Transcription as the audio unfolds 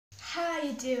how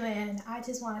you doing? I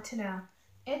just wanted to know.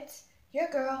 It's your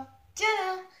girl,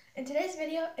 Jenna, and today's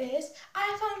video is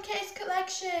iPhone case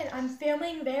collection. I'm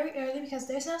filming very early because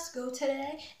there's no school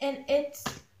today, and it's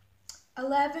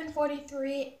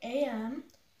 11:43 a.m.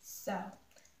 So,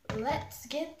 let's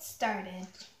get started.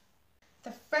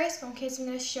 The first phone case I'm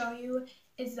going to show you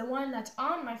is the one that's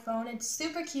on my phone. It's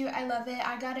super cute. I love it.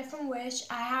 I got it from Wish.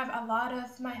 I have a lot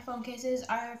of my phone cases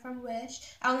are from Wish.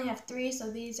 I only have 3,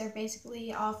 so these are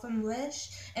basically all from Wish.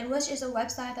 And Wish is a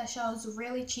website that shows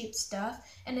really cheap stuff,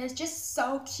 and it's just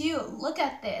so cute. Look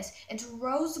at this. It's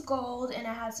rose gold, and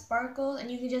it has sparkles,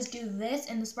 and you can just do this,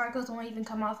 and the sparkles won't even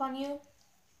come off on you.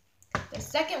 The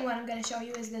second one I'm going to show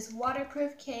you is this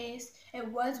waterproof case. It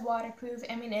was waterproof.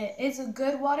 I mean, it is a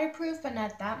good waterproof, but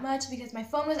not that much because my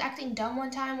phone was acting dumb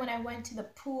one time when I went to the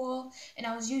pool and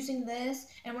I was using this,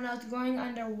 and when I was going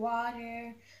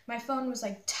underwater, my phone was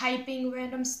like typing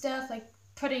random stuff, like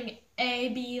putting A,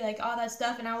 B, like all that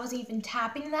stuff, and I wasn't even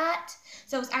tapping that,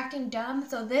 so it was acting dumb.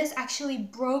 So this actually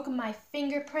broke my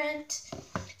fingerprint,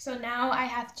 so now I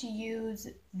have to use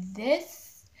this.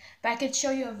 But I could show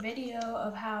you a video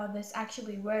of how this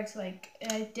actually works. Like,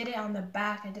 I did it on the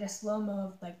back. I did a slow-mo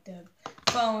of like the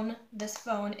phone, this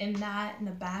phone, in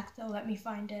the back. So let me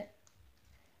find it.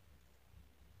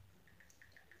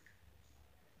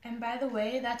 And by the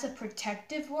way, that's a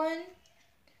protective one.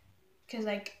 Because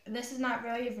like, this is not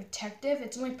really protective.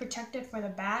 It's only protective for the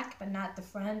back, but not the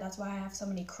front. That's why I have so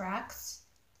many cracks.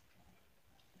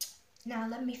 Now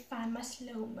let me find my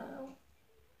slow-mo.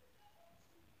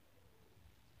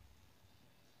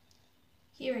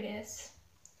 Here it is.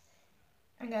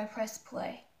 I'm gonna press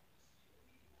play.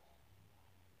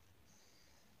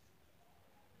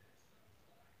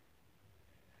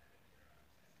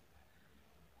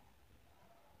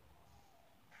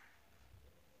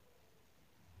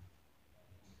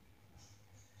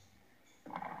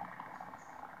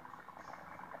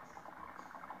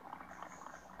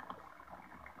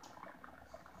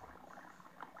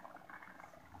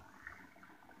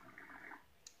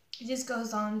 It just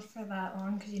goes on for that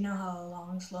long because you know how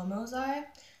long slow-mos are.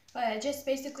 But it just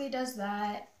basically does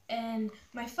that. And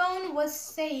my phone was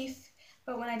safe,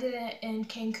 but when I did it in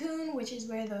Cancun, which is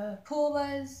where the pool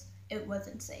was, it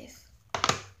wasn't safe.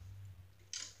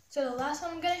 So the last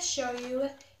one I'm going to show you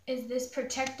is this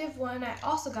protective one I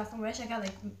also got from Wish. I got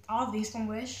like all of these from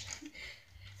Wish.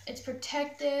 It's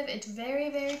protective. It's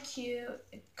very, very cute.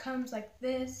 It comes like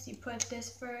this. You put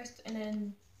this first, and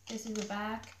then this is the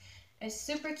back. It's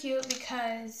super cute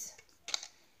because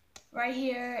right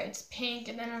here it's pink,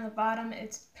 and then on the bottom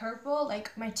it's purple,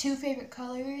 like my 2 favorite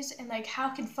colors. And like, how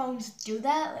can phones do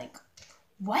that? Like,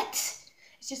 what?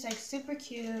 It's just like super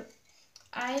cute.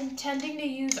 I'm intending to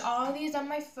use all of these on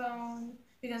my phone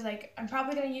because like I'm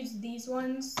probably gonna use these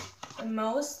ones the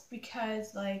most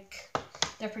because like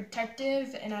they're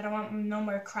protective and I don't want no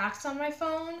more cracks on my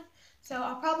phone. So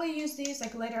I'll probably use these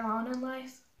like later on in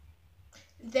life.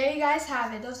 There you guys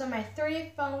have it. Those are my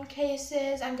 3 phone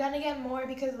cases. I'm gonna get more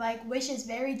because like Wish is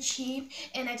very cheap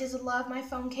and I just love my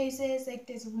phone cases. Like,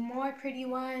 there's more pretty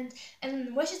ones,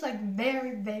 and Wish is like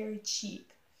very, very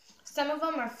cheap. Some of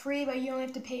them are free, but you only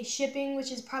have to pay shipping,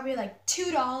 which is probably like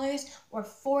 $2 or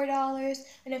 $4.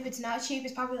 And if it's not cheap,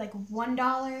 it's probably like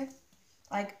 $1.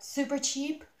 Like, super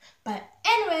cheap. But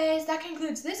anyways, that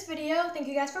concludes this video. Thank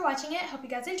you guys for watching it. Hope you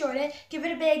guys enjoyed it. Give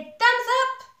it a big thumbs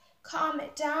up.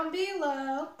 Comment down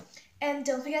below, and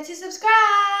don't forget to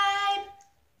subscribe.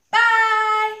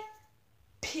 Bye.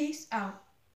 Peace out.